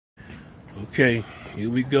Okay, here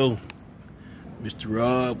we go. Mr.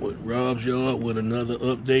 Rob with Rob's Yard with another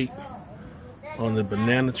update on the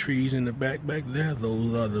banana trees in the back there.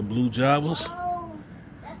 Those are the blue Javas.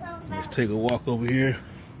 Let's take a walk over here.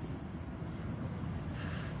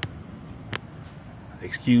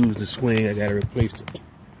 Excuse the swing, I gotta replace it.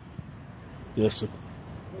 There's a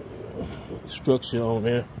structure on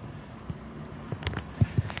there.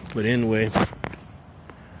 But anyway,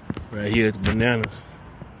 right here at the bananas.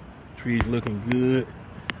 Trees looking good.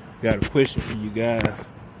 Got a question for you guys,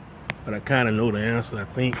 but I kind of know the answer, I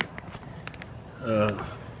think.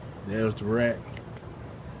 There's the rack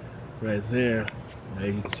right there. Now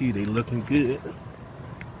you can see they looking good.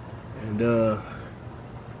 And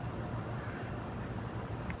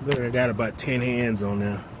I got about 10 hands on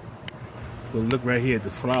there. But look right here at the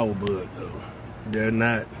flower bud though. They're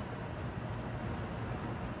not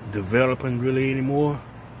developing really anymore.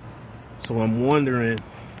 So I'm wondering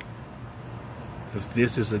if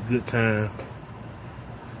this is a good time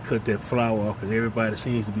to cut that flower off, because everybody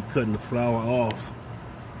seems to be cutting the flower off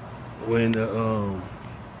when the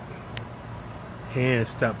hands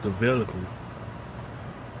stop developing.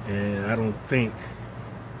 And I don't think,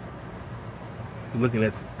 looking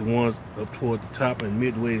at the ones up toward the top and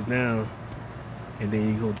midway down, and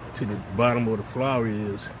then you go to the bottom of the flower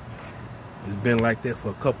it's been like that for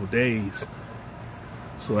a couple days.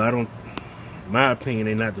 So in my opinion,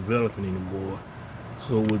 they're not developing anymore.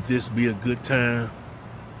 So would this be a good time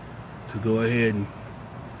to go ahead and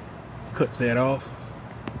cut that off?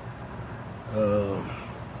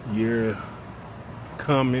 Your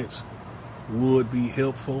comments would be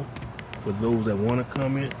helpful for those that want to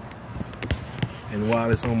comment. And while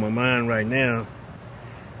it's on my mind right now,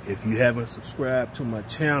 if you haven't subscribed to my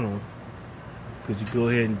channel, could you go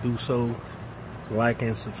ahead and do so? Like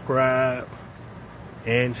and subscribe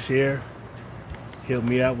and share. Help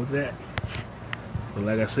me out with that. But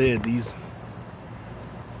like I said, these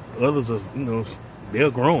others are, they're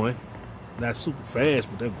growing. Not super fast,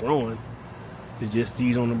 but they're growing. It's just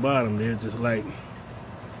these on the bottom. They're just like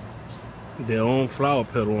their own flower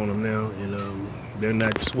petal on them now. And they're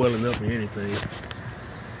not swelling up or anything.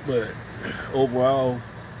 But overall,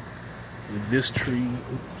 with this tree,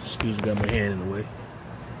 excuse me, got my hand in the way.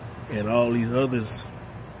 And all these others,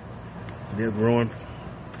 they're growing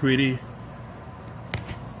pretty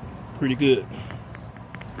good.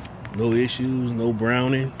 No issues, no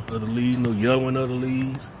browning of the leaves, no yellowing of the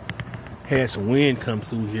leaves. Had some wind come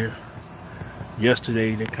through here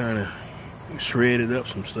yesterday. They kind of shredded up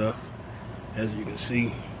some stuff, as you can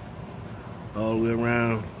see, all the way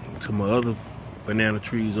around to my other banana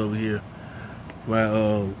trees over here.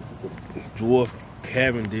 My dwarf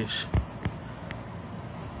Cavendish,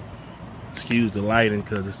 excuse the lighting,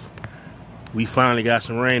 because we finally got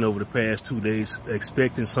some rain over the past 2 days,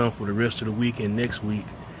 expecting some for the rest of the week and next week,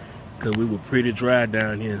 because we were pretty dry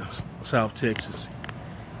down here in South Texas,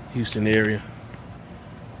 Houston area.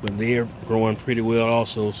 But they're growing pretty well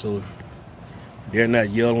also, so they're not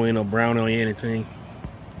yellowing or browning or anything.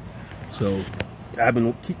 So I've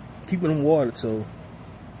been keeping them watered, so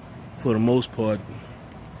for the most part.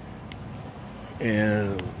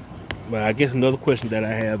 And but I guess another question that I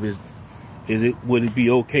have is would it be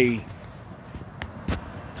okay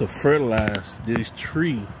to fertilize this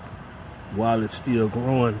tree while it's still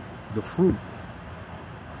growing the fruit?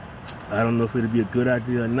 I don't know if it'd be a good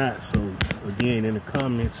idea or not. So again, in the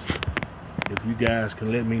comments, if you guys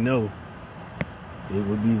can let me know, it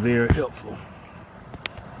would be very helpful.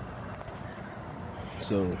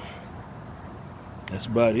 So that's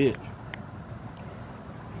about it.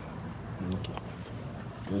 Okay.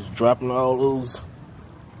 Just dropping all those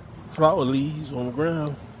flower leaves on the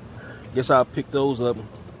ground. Guess I'll pick those up and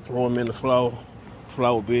throw them in the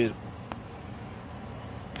flower bed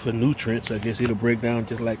for nutrients. I guess it'll break down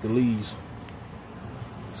just like the leaves.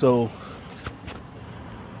 So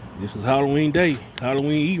this is Halloween day,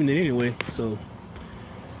 Halloween evening anyway. So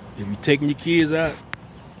if you're taking your kids out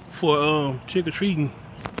for trick-or-treating,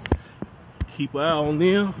 keep an eye on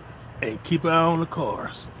them and keep an eye on the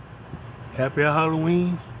cars. Happy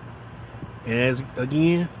Halloween. And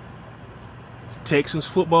again, it's Texans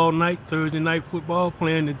football night, Thursday night football,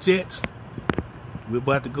 playing the Jets. We're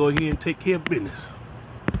about to go ahead and take care of business.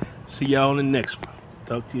 See y'all in the next one.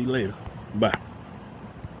 Talk to you later. Bye.